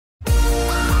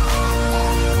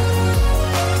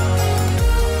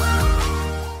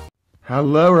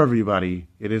Hello everybody,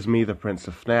 it is me, the Prince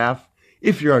of FNAF.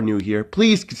 If you are new here,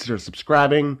 please consider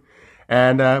subscribing.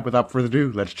 And without further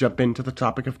ado, let's jump into the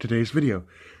topic of today's video.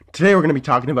 Today we're going to be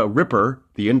talking about Ripper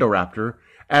the Indoraptor,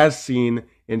 as seen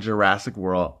in Jurassic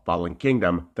World Fallen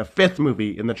Kingdom, the 5th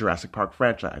movie in the Jurassic Park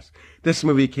franchise. This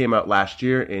movie came out last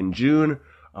year in June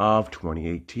of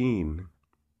 2018.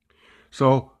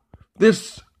 So,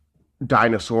 this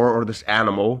dinosaur, or this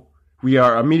animal, we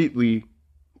are immediately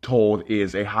told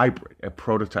is a hybrid, a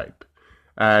prototype.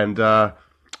 And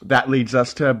that leads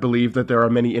us to believe that there are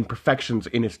many imperfections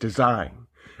in its design,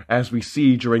 as we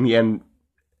see during the end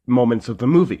moments of the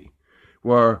movie,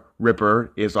 where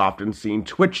Ripper is often seen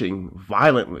twitching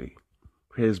violently.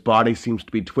 His body seems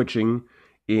to be twitching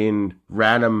in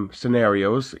random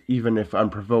scenarios. Even if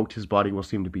unprovoked, his body will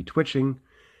seem to be twitching,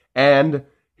 and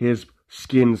his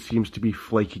skin seems to be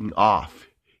flaking off.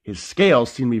 His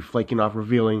scales seem to be flaking off,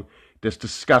 revealing this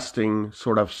disgusting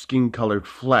sort of skin-colored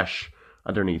flesh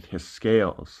underneath his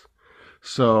scales.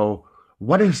 So,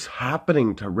 what is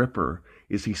happening to Ripper?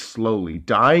 Is he slowly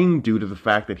dying due to the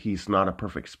fact that he's not a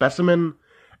perfect specimen?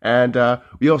 And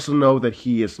we also know that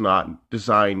he is not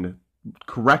designed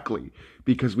correctly,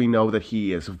 because we know that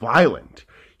he is violent,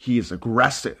 he is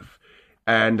aggressive.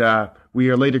 And we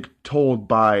are later told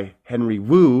by Henry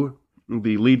Wu,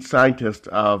 the lead scientist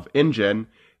of InGen,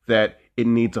 that it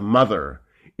needs a mother.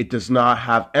 It does not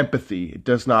have empathy, it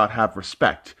does not have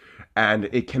respect, and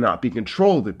it cannot be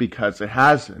controlled because it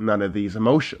has none of these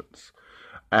emotions.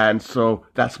 And so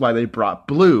that's why they brought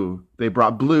Blue. They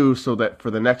brought Blue so that for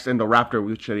the next Indoraptor,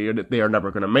 which they are never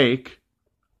going to make,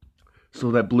 so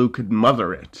that Blue could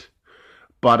mother it.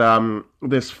 But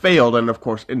this failed, and of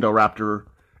course Indoraptor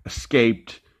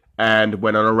escaped and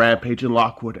went on a rampage in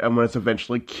Lockwood and was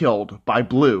eventually killed by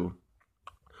Blue.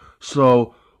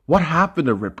 So what happened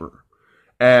to Ripper?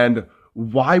 And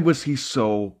why was he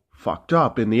so fucked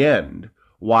up in the end?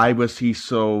 Why was he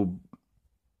so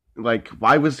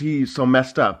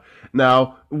messed up?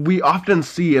 Now, we often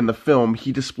see in the film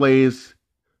he displays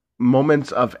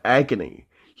moments of agony.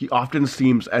 He often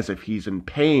seems as if he's in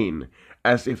pain,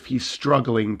 as if he's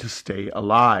struggling to stay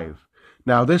alive.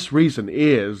 Now, this reason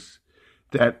is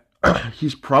that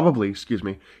he's probably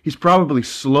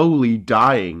slowly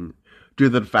dying due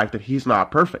to the fact that he's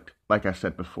not perfect, like I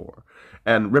said before.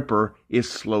 And Ripper is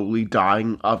slowly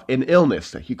dying of an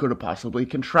illness that he could have possibly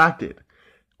contracted,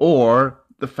 or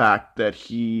the fact that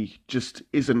he just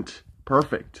isn't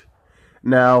perfect.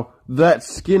 Now, that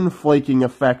skin flaking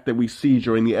effect that we see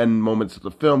during the end moments of the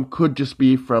film could just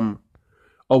be from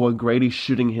Owen Grady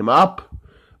shooting him up,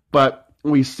 but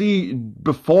we see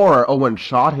before Owen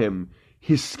shot him,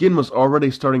 his skin was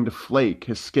already starting to flake,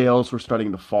 his scales were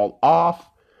starting to fall off,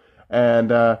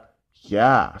 and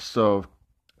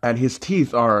and his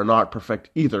teeth are not perfect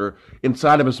either.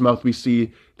 Inside of his mouth, we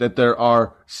see that there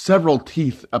are several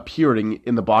teeth appearing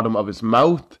in the bottom of his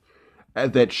mouth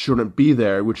that shouldn't be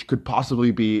there, which could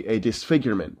possibly be a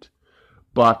disfigurement.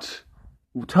 But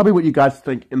tell me what you guys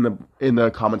think in the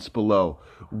comments below.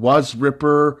 Was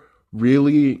Ripper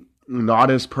really not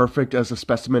as perfect as a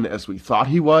specimen as we thought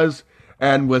he was?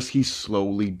 And was he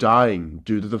slowly dying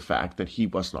due to the fact that he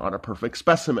was not a perfect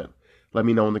specimen? Let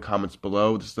me know in the comments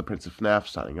below. This is the Prince of FNAF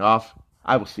signing off.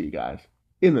 I will see you guys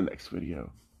in the next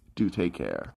video. Do take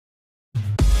care.